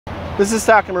This is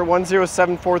stock number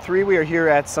 10743. We are here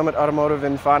at Summit Automotive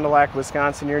in Fond du Lac,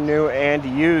 Wisconsin, your new and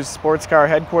used sports car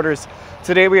headquarters.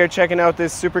 Today we are checking out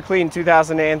this super clean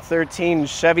 2013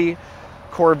 Chevy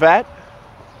Corvette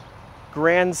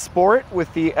Grand Sport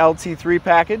with the LT3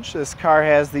 package. This car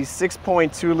has the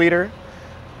 6.2 liter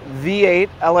V8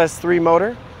 LS3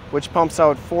 motor, which pumps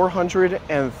out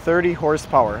 430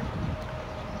 horsepower.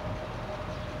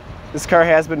 This car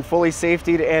has been fully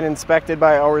safetied and inspected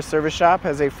by our service shop,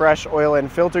 has a fresh oil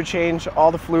and filter change.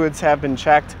 All the fluids have been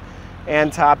checked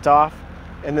and topped off,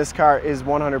 and this car is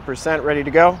 100% ready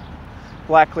to go.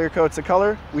 Black clear coat's a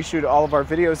color. We shoot all of our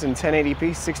videos in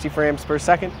 1080p, 60 frames per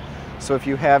second. So if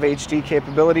you have HD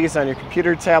capabilities on your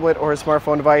computer, tablet, or a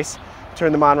smartphone device,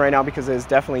 turn them on right now, because it is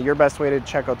definitely your best way to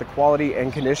check out the quality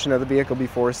and condition of the vehicle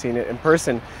before seeing it in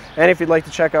person. And if you'd like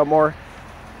to check out more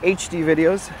HD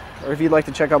videos, or if you'd like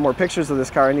to check out more pictures of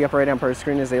this car, in the upper right hand part of the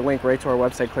screen is a link right to our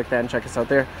website. Click that and check us out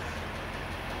there.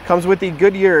 Comes with the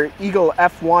Goodyear Eagle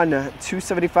F1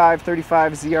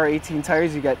 275/35 ZR18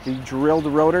 tires. You get the drilled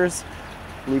rotors.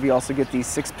 I believe you also get the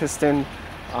 6-piston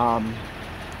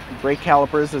brake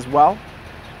calipers as well.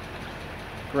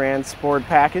 Grand Sport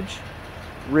package.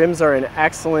 Rims are in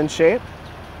excellent shape.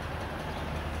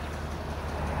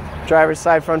 Driver's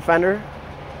side front fender.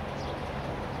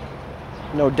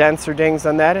 No dents or dings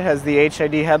on that. It has the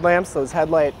HID headlamps. Those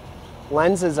headlight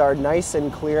lenses are nice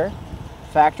and clear.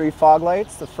 Factory fog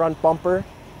lights. The front bumper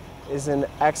is in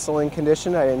excellent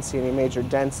condition. I didn't see any major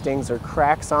dents, dings, or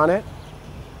cracks on it.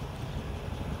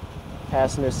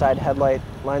 Passenger side headlight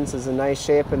lens is in nice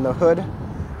shape, and the hood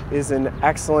is in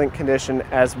excellent condition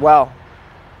as well.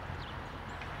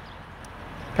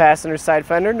 Passenger side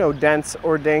fender, no dents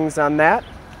or dings on that.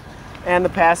 And the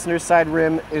passenger side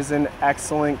rim is in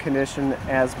excellent condition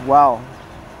as well.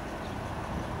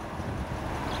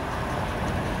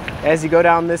 As you go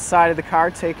down this side of the car,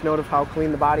 take note of how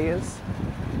clean the body is,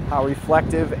 how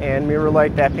reflective and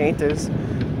mirror-like that paint is.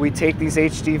 We take these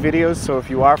HD videos, so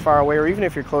if you are far away, or even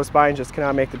if you're close by and just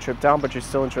cannot make the trip down, but you're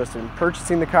still interested in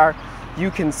purchasing the car, you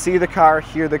can see the car,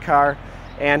 hear the car,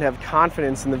 and have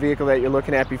confidence in the vehicle that you're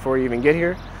looking at before you even get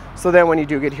here. So that when you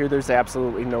do get here, there's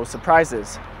absolutely no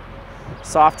surprises.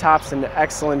 Soft top's in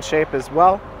excellent shape as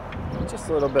well. Just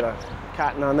a little bit of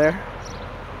cotton on there.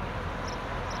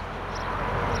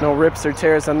 No rips or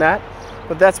tears on that.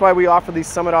 But that's why we offer the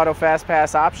Summit Auto Fast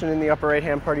Pass option in the upper right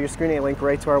hand part of your screen. A link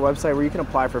right to our website where you can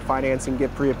apply for financing,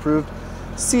 get pre-approved,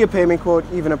 see a payment quote,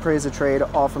 even appraise a trade,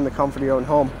 all from the comfort of your own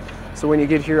home. So when you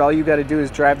get here, all you got to do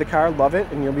is drive the car, love it,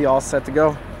 and you'll be all set to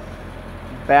go.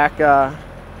 Back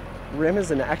rim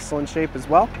is in excellent shape as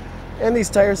well. And these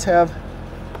tires have a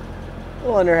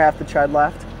little under half the tread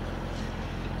left.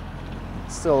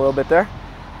 Still a little bit there.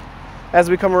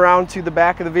 As we come around to the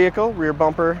back of the vehicle, rear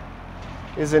bumper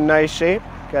is in nice shape.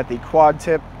 Got the quad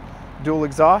tip dual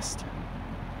exhaust.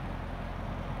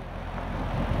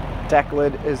 Deck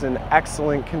lid is in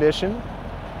excellent condition.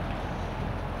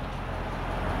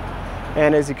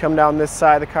 And as you come down this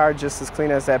side of the car, just as clean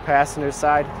as that passenger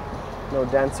side. No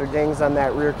dents or dings on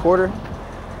that rear quarter.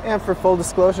 And for full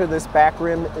disclosure, this back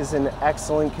rim is in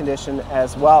excellent condition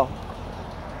as well.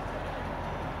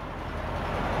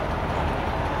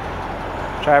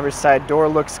 Driver's side door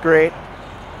looks great.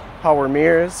 Power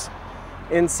mirrors.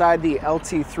 Inside, the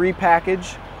LT3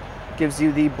 package gives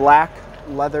you the black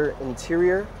leather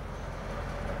interior.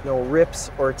 No rips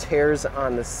or tears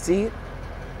on the seat.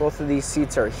 Both of these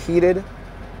seats are heated.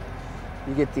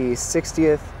 You get the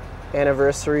 60th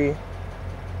anniversary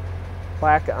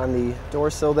plaque on the door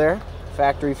sill there.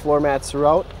 Factory floor mats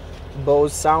throughout.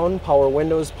 Bose sound, power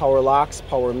windows, power locks,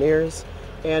 power mirrors,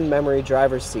 and memory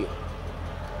driver's seat.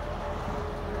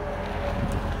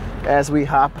 As we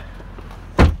hop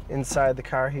inside the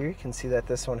car here, you can see that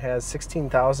this one has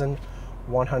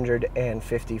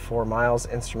 16,154 miles.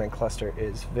 Instrument cluster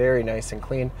is very nice and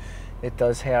clean. It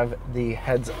does have the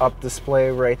heads-up display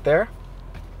right there,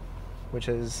 which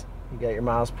is, you got your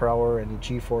miles per hour and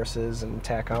G-forces and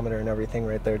tachometer and everything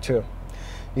right there too.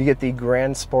 You get the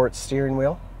Grand Sport steering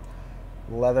wheel,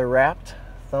 leather wrapped,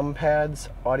 thumb pads,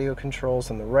 audio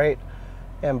controls on the right,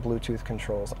 and Bluetooth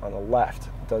controls on the left.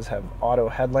 It does have auto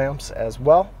headlamps as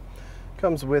well.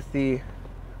 Comes with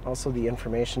also the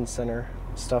information center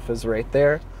stuff is right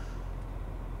there.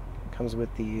 Comes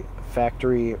with the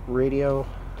factory radio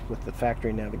with the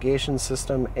factory navigation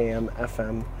system, AM,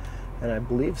 FM, and I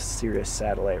believe Sirius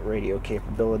satellite radio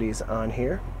capabilities on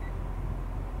here,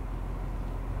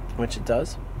 which it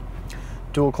does.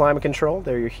 Dual climate control,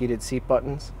 there are your heated seat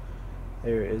buttons.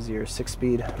 There is your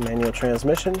 6-speed manual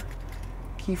transmission.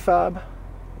 Key fob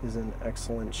is in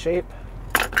excellent shape.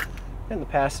 And the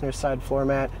passenger side floor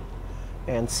mat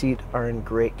and seat are in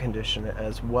great condition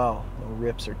as well. No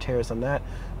rips or tears on that.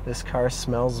 This car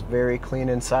smells very clean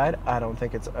inside. I don't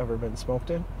think it's ever been smoked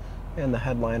in. And the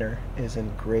headliner is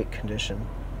in great condition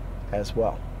as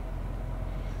well.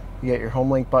 You get your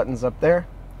Homelink buttons up there,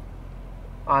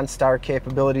 Onstar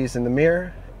capabilities in the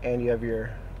mirror, and you have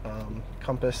your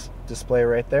compass display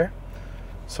right there.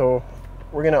 So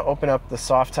we're going to open up the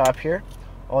soft top here.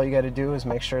 All you got to do is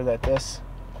make sure that this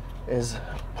is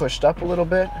pushed up a little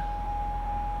bit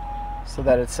so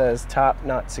that it says top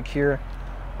not secure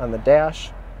on the dash,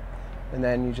 and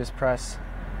then you just press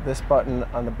this button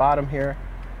on the bottom here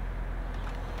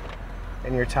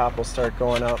and your top will start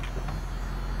going up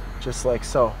just like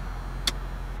so.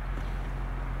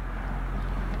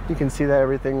 You can see that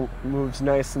everything moves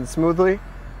nice and smoothly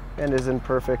and is in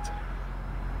perfect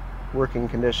working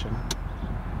condition.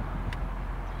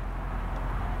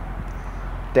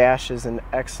 Dash is in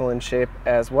excellent shape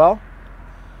as well.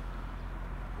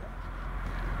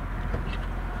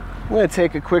 I'm going to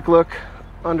take a quick look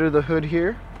under the hood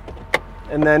here,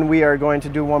 and then we are going to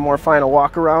do one more final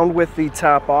walk around with the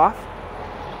top off.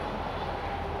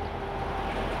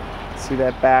 See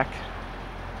that back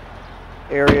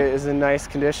area is in nice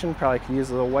condition. Probably could use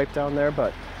a little wipe down there,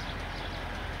 but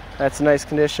that's nice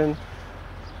condition.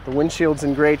 The windshield's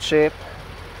in great shape.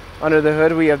 Under the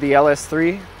hood we have the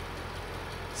LS3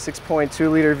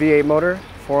 6.2 liter V8 motor,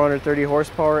 430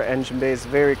 horsepower, engine bay is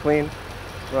very clean,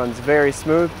 runs very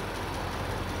smooth.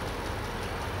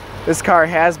 This car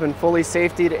has been fully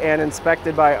safetied and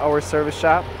inspected by our service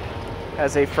shop.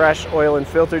 Has a fresh oil and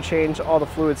filter change. All the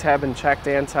fluids have been checked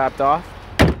and topped off.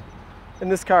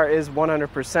 And this car is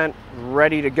 100%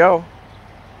 ready to go.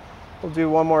 We'll do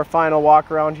one more final walk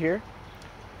around here.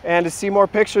 And to see more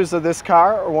pictures of this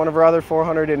car or one of our other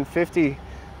 450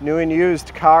 new and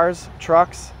used cars,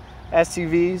 trucks,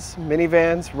 SUVs,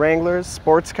 minivans, Wranglers,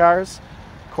 sports cars,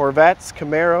 Corvettes,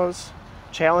 Camaros,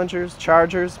 Challengers,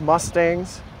 Chargers,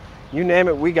 Mustangs, you name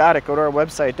it, we got it. Go to our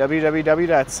website,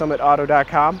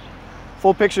 www.summitauto.com.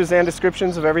 Full pictures and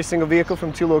descriptions of every single vehicle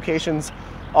from 2 locations,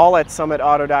 all at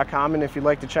summitauto.com. And if you'd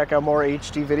like to check out more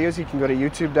HD videos, you can go to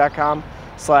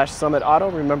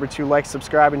youtube.com/summitauto. Remember to like,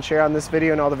 subscribe, and share on this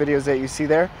video and all the videos that you see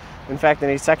there. In fact, in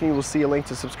a second, you will see a link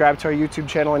to subscribe to our YouTube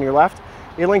channel on your left,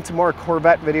 a link to more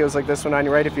Corvette videos like this one on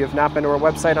your right. If you have not been to our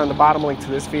website, on the bottom, link to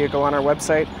this vehicle on our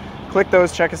website. Click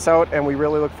those, check us out, and we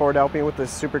really look forward to helping you with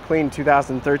this super clean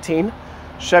 2013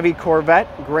 Chevy Corvette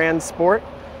Grand Sport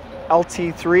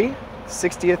LT3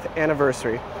 60th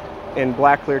anniversary in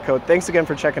black clear coat. Thanks again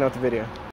for checking out the video.